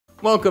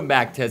Welcome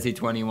back,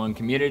 Tessie21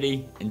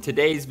 community. In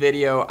today's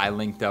video, I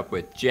linked up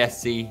with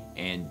Jesse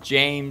and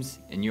James,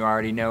 and you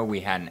already know we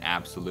had an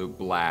absolute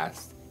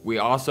blast. We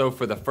also,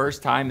 for the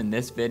first time in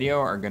this video,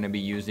 are going to be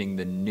using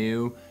the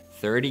new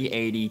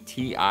 3080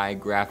 Ti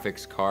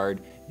graphics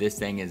card. This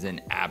thing is an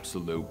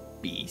absolute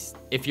beast.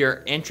 If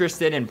you're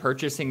interested in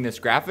purchasing this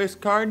graphics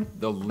card,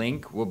 the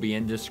link will be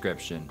in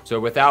description. So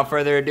without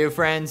further ado,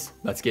 friends,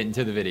 let's get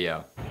into the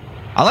video.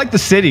 I like the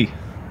city.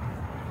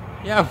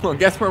 Yeah, well,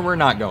 guess where we're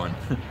not going.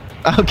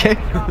 Okay. You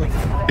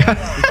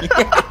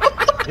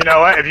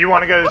know what? If you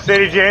want to go to the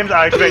city, James,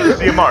 I expect to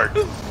see a mark.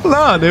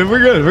 No, dude, we're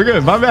good. We're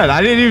good. My bad.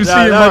 I didn't even see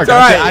your no, mark. it's all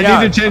right, I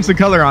need to change the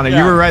color on it.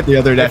 You were right the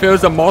other day. If it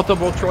was a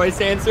multiple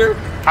choice answer,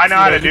 I know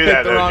how to do you that,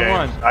 picked the though, wrong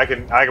James. one.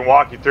 I can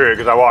walk you through it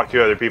because I walked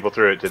 2 other people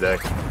through it today.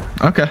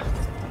 Okay.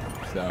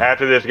 So,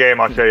 After this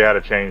game, I'll show you how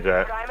to change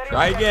that.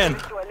 try again.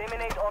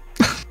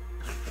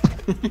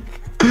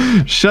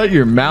 Shut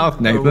your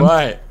mouth, Nathan. Or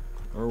what?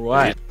 Or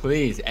what?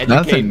 Please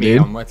educate me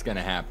on what's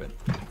gonna happen.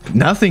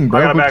 Nothing,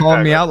 bro. Quit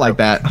calling me out like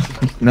that.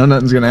 No,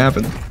 nothing's gonna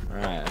happen. All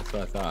right, that's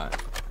what I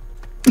thought.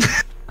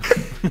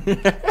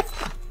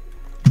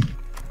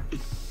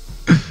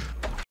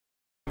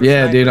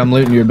 Yeah, dude, I'm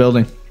looting your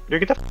building. Dude,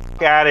 get the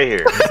f out of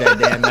here. Said,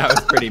 damn, that was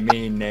pretty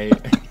mean, Nate.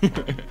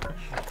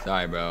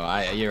 Sorry, bro.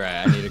 You're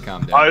right. I need to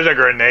calm down. Oh, there's a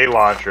grenade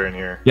launcher in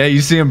here. Yeah, you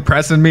see him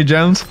pressing me,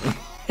 Jones?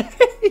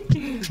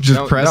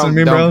 Just pressing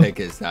me, bro. Don't pick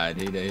his side.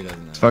 He doesn't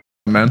know. It's fucked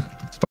up, man.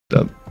 It's fucked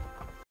up.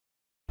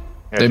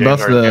 Yeah, They James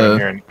buffed already came in the-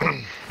 here and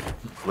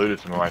looted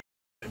some of my.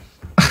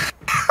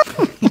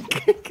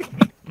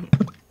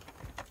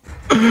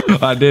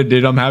 I did,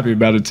 dude. I'm happy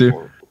about it,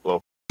 too.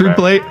 Little 3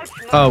 plate?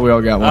 Oh, we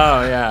all got one.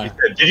 Oh yeah.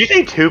 Did you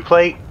say 2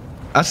 plate?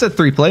 I said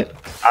 3 plate.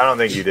 I don't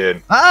think you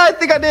did. I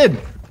think I did.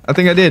 I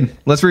think I did.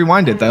 Let's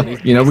rewind it, though.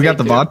 You know, we got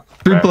the VOD.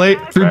 3 plate,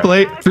 3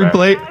 plate, 3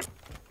 plate.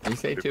 You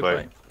say 2 plate.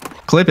 plate.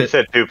 Clip You it.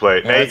 said 2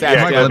 plate. No, Nate, it's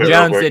actually clip it real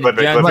Jones quick. did. Clip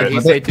it, Jones clip did. it.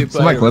 He say 2 plate.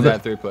 Somebody Or was clip that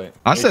it. 3 plate?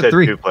 I He said said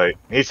 3. 2 plate.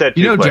 He said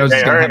 2 You know plate. Jones is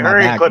Hey, gonna have my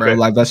hurry, back, clip bro. it.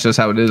 Like, that's just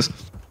how it is.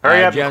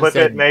 Hurry up Jones and clip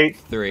said it, Nate,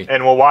 3.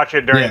 and we'll watch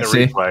it during Yeah, the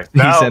see? replay. He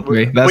said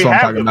 3. That's we what I'm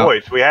have talking the about.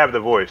 voice. We have the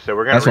voice, so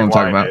we're gonna That's what I'm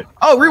talking rewind about. it.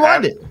 Oh,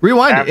 rewind it.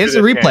 Rewind it. After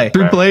Instant this replay. game.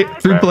 3 plate,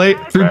 3 plate,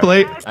 3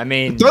 plate. I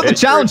mean, Throw the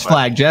It's challenge replay.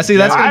 flag, Jesse.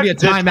 That's going to be a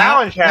The timeout.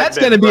 challenge has That's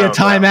been going to be a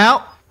thrown, bro.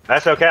 timeout.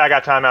 That's okay. I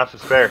got timeouts to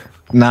spare.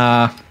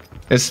 Nah.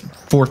 It's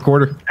 4th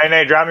quarter. Hey,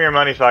 Nate, drop me your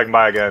money so I can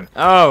buy a gun.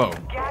 oh,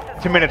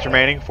 2 minutes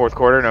remaining, 4th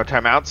quarter, no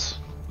timeouts.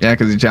 Yeah,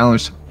 because he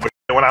challenged.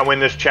 When I win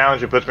this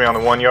challenge, it puts me on the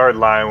 1-yard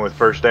line with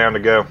first down to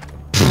go.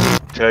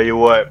 Tell you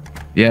what.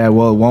 Yeah,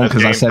 well, it won't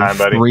That's because I game said time,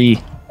 buddy.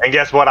 3. And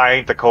guess what? I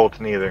ain't the Colts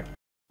neither.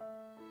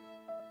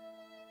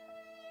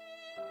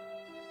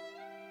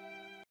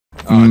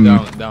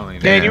 don't even.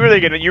 Dan, you really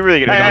gonna Hey, go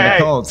hey, there.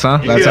 Colts, huh?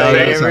 you That's do how, that.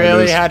 that's They how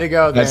really it is. had to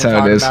go there. That's and how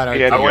it talk is. about our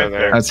Yeah, team. I went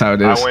there. That's how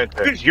it is. I went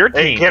there. Who's your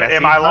Hey, team? kid, Jesse,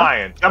 am I huh?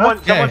 lying? Someone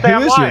Yeah, say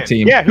I'm who is your lying.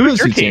 team? Yeah, Who who's is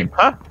your your team?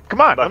 Huh?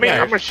 Come on, let me.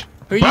 Yeah. I'm gonna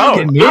Who you, Oh,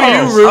 who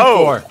you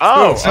root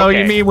for? So you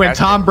okay. mean when That's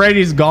Tom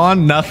Brady's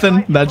gone,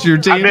 nothing? That's your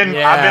team? I've been a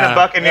Yeah,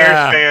 Buccaneers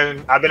yeah.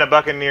 fan. I've been a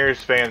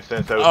Buccaneers fan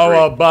since 03.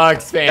 Oh, a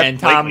Bucks fan.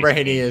 That's Tom blatantly-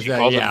 Brady is he a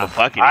calls them yeah. the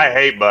Buccaneers.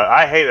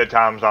 I hate that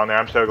Tom's on there.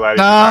 I'm so glad he's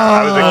No,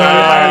 I was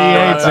he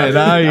hates excited it.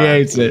 last No, he year.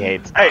 hates He it.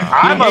 hates Hey,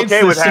 I'm hates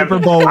okay the with having. Super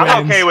Bowl I'm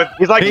wins. okay with.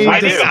 He's like, He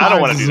I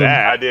don't want to do I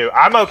that. do.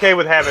 I'm okay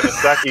with having a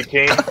sucky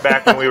team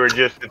back when we were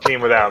just the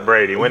team without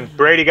Brady. When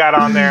Brady got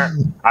on there,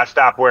 I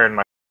stopped wearing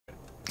my.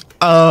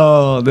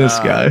 Oh, this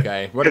Oh, guy.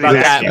 Okay. What Because about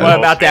he's that? actually What a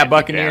about that fan,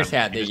 Buccaneers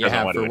yeah. hat He that just you doesn't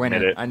have want for to admit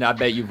winning? it. I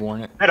bet you've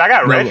worn it. Man, I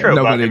got retro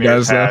nobody Buccaneers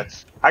does that.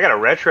 hats. I got a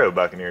retro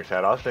Buccaneers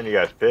hat. I'll send you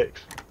guys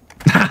pics.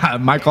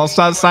 Mike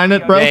Allstott signed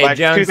it, bro. Hey, Like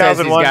Jones says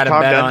he's 2001 got a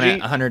Tom bet on Dungy?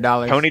 it.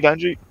 $100. Tony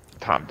Dungy?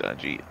 Tom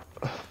Dungy.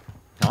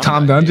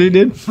 Tom Dungy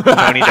did?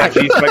 Tony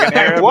Dungy's fucking Hey,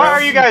 era, what bro.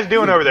 are you guys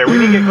doing over there? We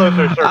need to get closer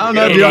to the circle. I don't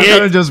know, Get dude. I'm over Idiot.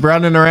 kind of just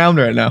running around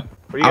right now.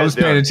 What are you I guys was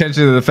paying doing?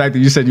 attention to the fact that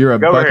you said you're a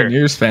Go over here.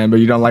 Buccaneers fan, but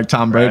you don't like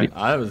Tom Brady.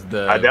 I was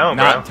the I don't,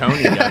 not bro.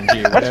 Tony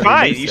Dungy. That's whatever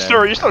fine. he You're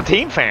said. still a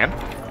team fan.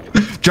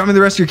 Drop me the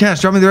rest of your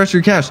cash. Drop me the rest of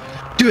your cash.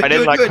 Do it. I do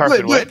didn't it, like do it, do Carson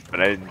it, do it. Wentz,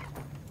 but I didn't.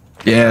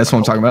 Yeah, that's what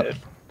I'm talking about.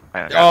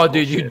 Oh,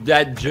 dude,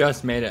 that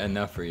just made it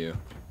enough for you.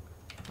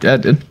 Yeah,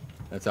 it did.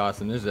 That's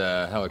awesome. There's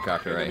a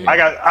helicopter right here.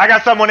 I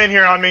got someone in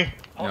here on me.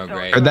 Oh,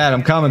 great. Heard that.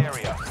 I'm coming.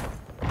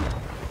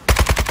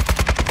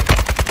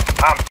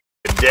 I'm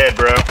dead,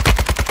 bro.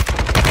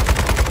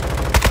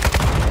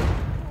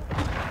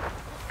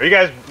 Are you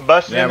guys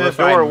busting in this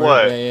door or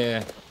what?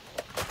 Yeah.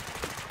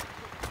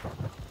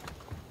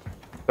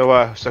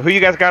 So who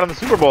you guys got on the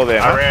Super Bowl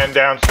then? I Huh? ran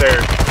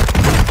downstairs.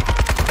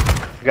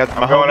 You got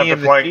I'm going up Mahoney the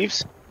and the flank.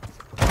 Chiefs.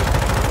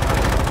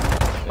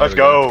 Let's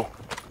go.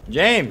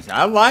 James,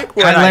 I like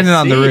what Guy landed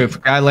on the see.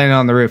 roof. Guy landed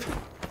on the roof.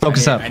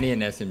 Focus up. I need an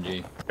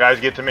SMG. Guys,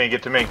 get to me.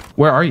 Get to me.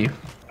 Where are you?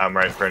 I'm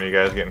right in front of you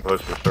guys, getting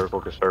close to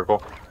the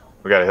circle.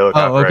 We got a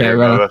helicopter Oh, okay, right here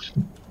right above on. us.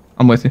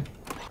 I'm with you.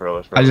 Roll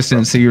us, I just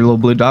didn't see your little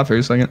blue dot for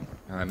a second.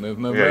 All right, move.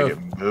 We gotta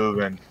get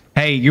moving.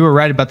 Hey, you were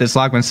right about this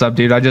Lockman sub,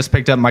 dude. I just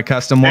picked up my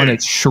custom one. Hey.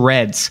 It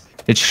shreds.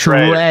 It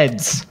Shred.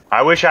 shreds.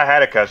 I wish I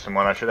had a custom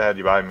one. I should have had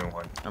you buy me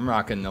one. I'm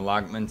rocking the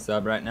Lockman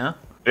sub right now.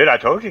 Dude, I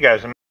told you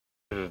guys.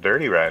 This is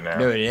dirty right now.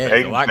 No, it is.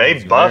 They, The lock they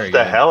is buffed very the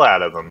good. hell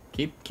out of them.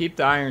 Keep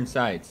the iron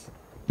sights.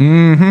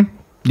 Mm-hmm.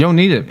 You don't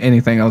need it,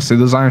 anything else, dude.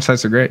 Those iron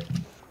sights are great.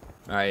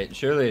 All right,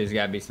 surely there's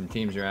got to be some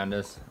teams around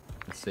us.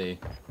 Let's see.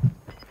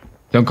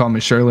 Don't call me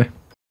Shirley.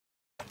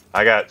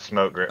 I got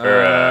smoke. My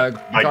Car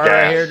gas.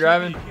 right here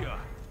driving.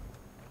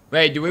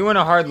 Wait, do we want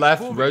a hard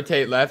left,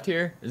 rotate left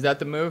here? Is that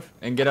the move?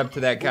 And get up to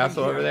that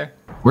castle over there?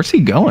 Where's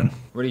he going?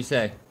 What do you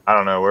say? I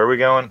don't know. Where are we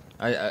going?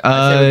 I say we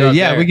go up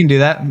Yeah, there. we can do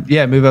that.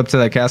 Yeah, move up to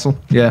that castle.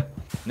 Yeah.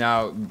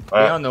 Now, be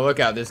on the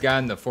lookout. This guy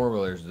in the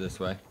four-wheeler's this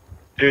way.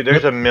 Dude,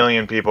 there's a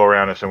million people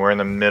around us, and we're in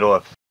the middle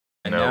of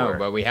I know, nowhere.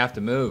 but we have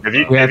to move. If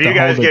you, We have if you to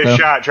guys hold it, get though.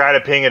 shot, try to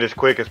ping it as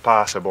quick as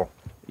possible.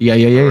 Yeah.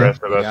 The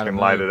rest of You us gotta can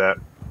light move. it up.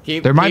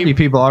 There might be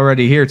people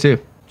already here,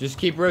 too. Just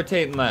keep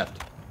rotating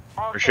left.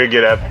 We should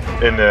get up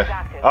in the...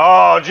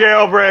 Oh,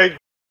 jailbreak!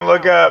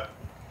 Look up.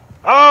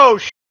 Oh,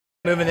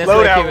 Moving this way.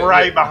 loadout keep it-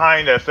 right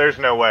behind us. There's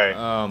no way.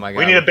 Oh my god.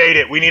 We need to bait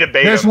it. We need to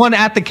bait There's him. one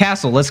at the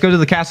castle. Let's go to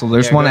the castle.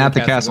 There's Yeah, one go to at the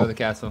Go castle. to the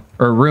castle.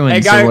 Or ruins,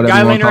 Hey, guy, or whatever guy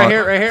you want laying to call right it.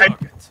 here, right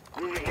here.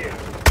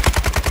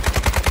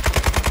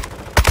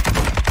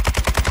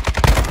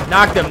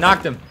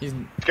 Knocked him. He's.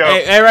 Let's go.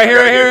 Hey, right here,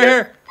 right here, right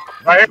here.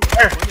 Right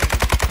here.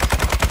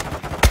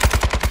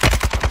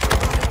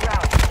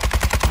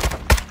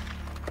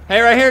 Hey,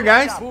 right here,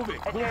 guys.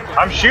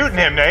 I'm shooting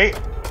him, Nate.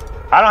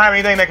 I don't have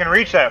anything that can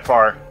reach that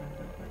far.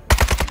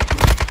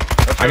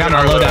 I got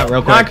my loadout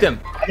real quick. Knocked him.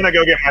 I'm gonna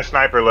go get my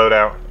sniper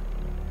loadout.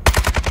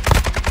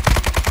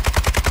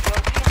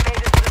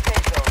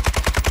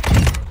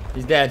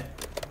 He's dead.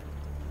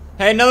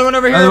 Hey, another one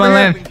over here. Another one over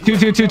here.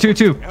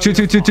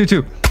 land.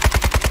 2.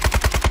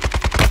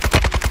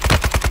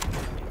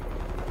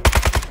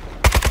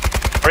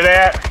 Where they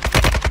at?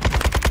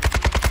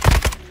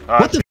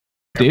 What the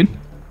dude?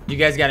 You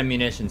guys got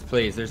munitions,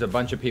 please. There's a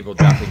bunch of people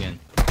dropping in.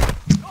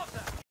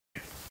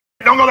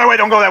 Don't go that way.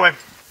 Don't go that way.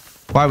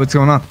 Why? What's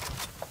going on?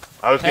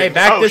 I was Hey, getting-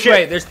 back oh, this shit.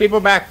 way. There's people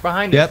back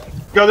behind us. Yep.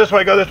 Go this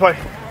way. Go this way.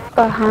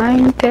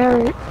 Behind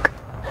Derek.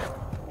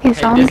 He's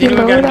Hey, on does the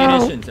anyone got loadout.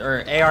 munitions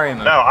or AR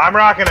ammo? No, I'm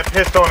rocking a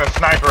pistol and a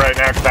sniper right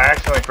now because I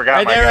accidentally forgot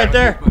Right my there, gun. right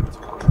there.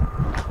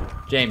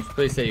 James,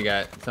 please say you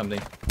got something.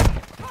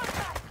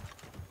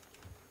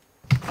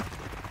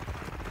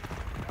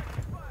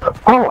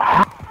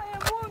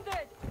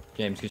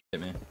 James, good shit,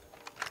 man.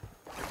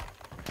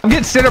 I'm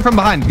getting stared at from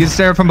behind. Get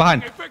stared at from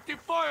behind.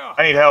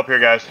 I need help here,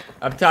 guys.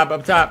 Up top,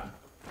 up top.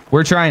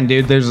 We're trying,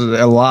 dude. There's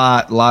a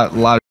lot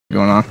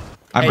going on.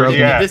 I Hey, broke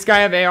yeah. did this guy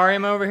have AR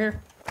ammo over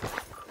here?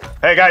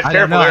 Hey, guys, I don't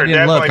careful. know, I There are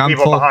didn't look. definitely I'm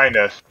people full. behind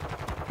us.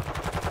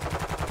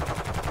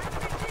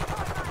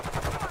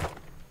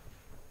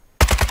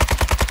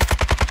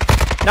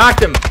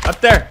 Knocked him.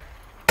 Up there.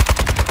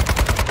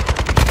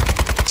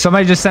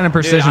 Somebody just sent a Dude,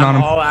 precision on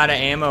I'm him. all out of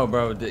ammo,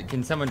 bro.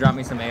 Can someone drop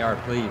me some AR,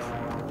 please?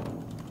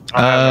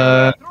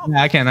 Yeah,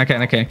 I can.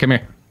 Come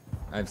here.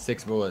 I have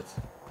 6 bullets.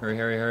 Hurry.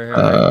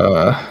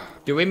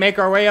 Do we make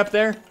our way up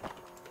there?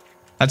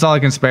 That's all I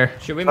can spare.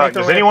 Should we make our way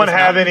Does up anyone this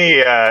have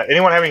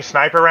mountain? any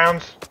sniper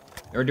rounds?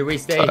 Or do we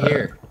stay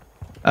here?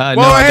 No,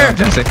 Whoa, I here. don't,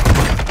 Jesse.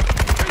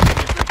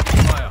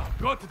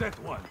 Got that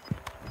one.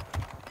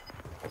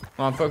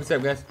 Come on, focus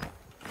up, guys.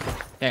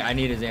 Hey, I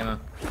need his ammo.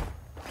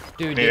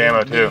 Dude, Need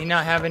ammo, did too. he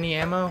not have any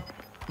ammo?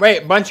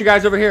 Wait, bunch of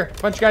guys over here.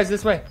 Bunch of guys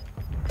this way.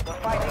 The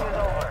fighting is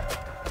over.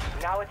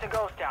 Now it's a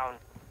ghost town.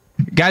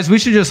 Guys, we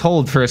should just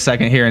hold for a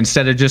second here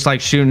instead of just like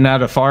shooting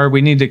out afar.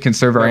 We need to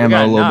conserve our We ammo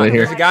got a little knocked. bit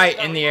here. There's a guy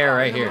in the air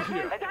right here.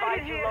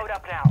 Advise you load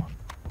up now.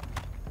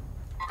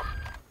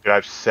 Dude, I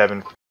have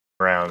 7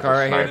 rounds.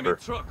 Car of right here.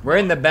 sniper. We're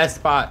in the best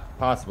spot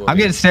possible. I'm dude.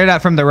 getting stared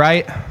at from the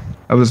right.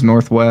 I was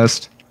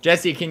northwest.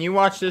 Jesse, can you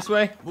watch this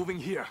way? Moving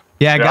here.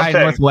 Yeah, Dude, I'm guy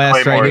taking northwest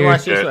Claymore right and here.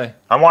 Watch this shit. way.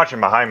 I'm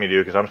watching behind me,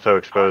 dude, because I'm so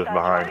exposed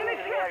behind.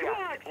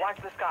 Watch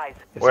the skies.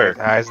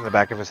 Where? Eyes in the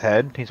back of his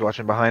head. He's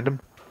watching behind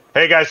him.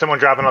 Hey, guys, someone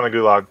dropping on the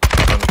gulag.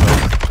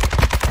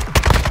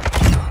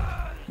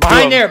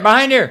 Behind there,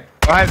 behind there.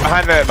 Behind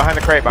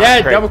the crate. Behind Yeah,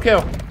 the crate. double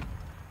kill.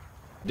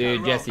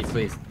 Dude, Jesse,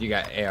 please. You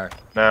got AR.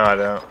 No, I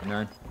don't.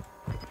 None.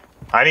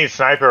 I need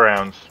sniper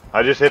rounds.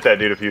 I just hit that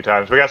dude a few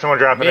times. We got someone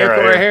dropping in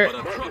Vehicle right right here.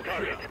 here.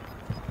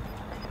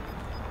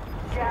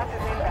 Gas is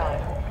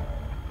inbound.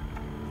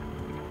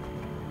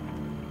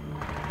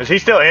 Is he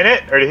still in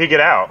it, or did he get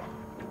out?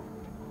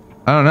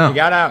 I don't He know.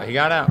 got out. He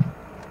got out.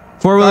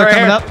 Four-wheeler Right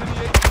coming here. up.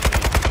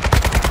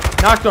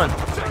 Knocked one.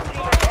 Enters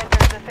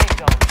the safe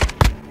zone.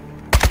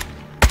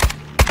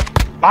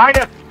 Behind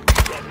him!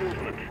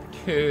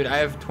 Dude, I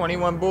have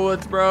 21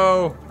 bullets,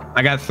 bro.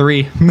 I got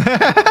 3. I'm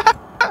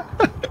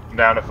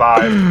down to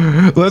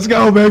 5. Let's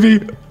go,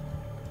 baby.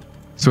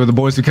 So where the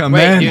boys become Wait,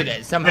 men.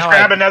 dude, somehow Just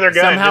grab another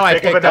gun. Somehow Just I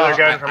pick up picked another up,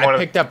 gun from one I of-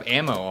 picked up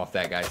ammo off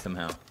that guy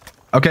somehow.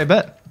 Okay,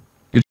 bet.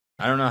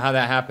 I don't know how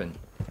that happened.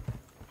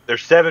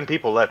 There's 7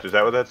 people left. Is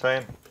that what that's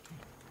saying?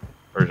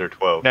 Or is there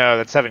 12? No,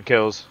 that's 7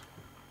 kills.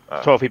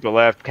 12 people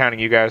left, counting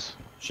you guys.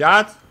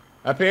 Shots?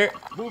 Up here?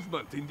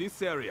 Movement in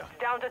this area.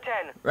 Down to 10.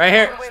 Right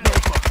here.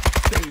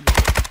 Stay low.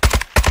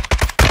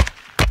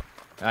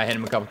 I hit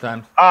him a couple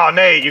times. Oh,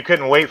 Nate, you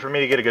couldn't wait for me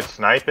to get a good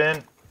snipe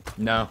in?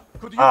 No.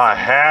 Could use Oh, I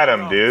some had him,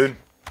 rounds. dude.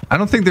 I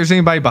don't think there's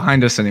anybody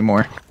behind us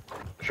anymore.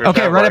 Sure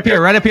Okay, sounds right like up here, it.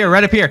 right up here,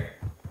 right up here.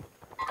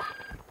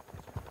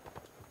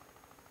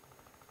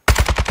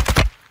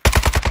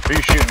 Who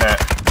you shooting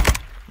at?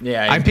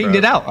 Yeah, I he's pinged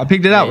it broke. out. I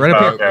pinged it out He's right up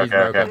broke. here. Okay, He's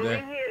broke okay. up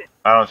there.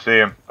 I don't see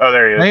him. Oh,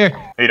 there he is. Right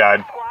here. He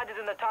died. Squad is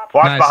in the top.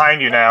 Watch Nice.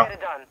 behind you now. Get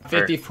it done.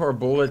 54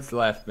 bullets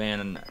left,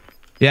 man.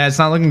 Yeah, it's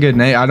not looking good,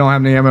 Nate. I don't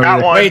have any ammo Got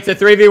either. one. Wait, it's a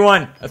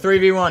 3v1. A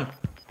 3v1.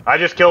 I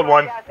just killed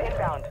one. Gas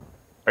inbound.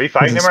 Are you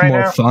fighting This him is right more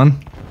now?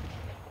 fun.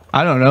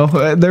 I don't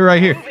know. They're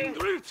right here.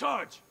 Drill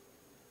charge.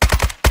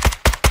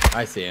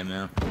 I see him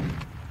now.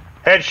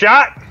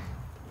 Headshot.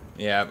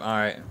 Yeah,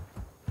 alright.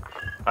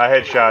 I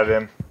headshotted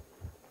him.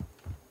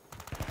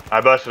 I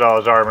busted all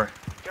his armor.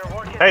 You're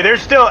working. Hey,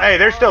 there's still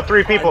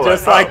 3 people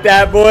Just left. like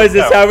that, boys.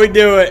 That's No. how we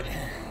do it.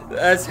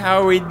 That's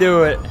how we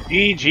do it.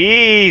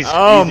 GG's.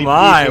 Oh Easy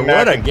my, peasy,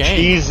 what a mac and game.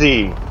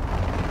 Cheesy.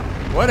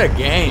 What a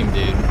game,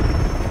 dude.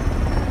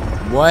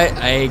 What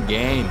a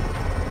game.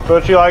 That's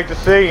what you like to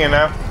see, you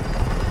know.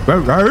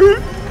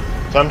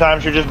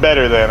 Sometimes you're just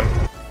better than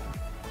them.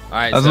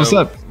 Alright, That's so what's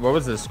up. what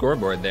was the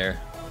scoreboard there?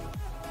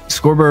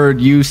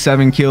 Scoreboard, you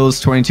 7 kills,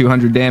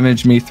 2,200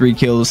 damage. Me 3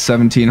 kills,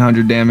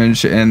 1,700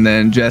 damage, and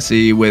then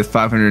Jesse with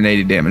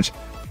 580 damage.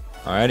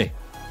 Alrighty.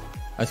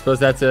 I suppose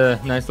that's a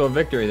nice little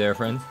victory there,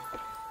 friends.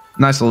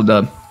 Nice little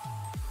dub.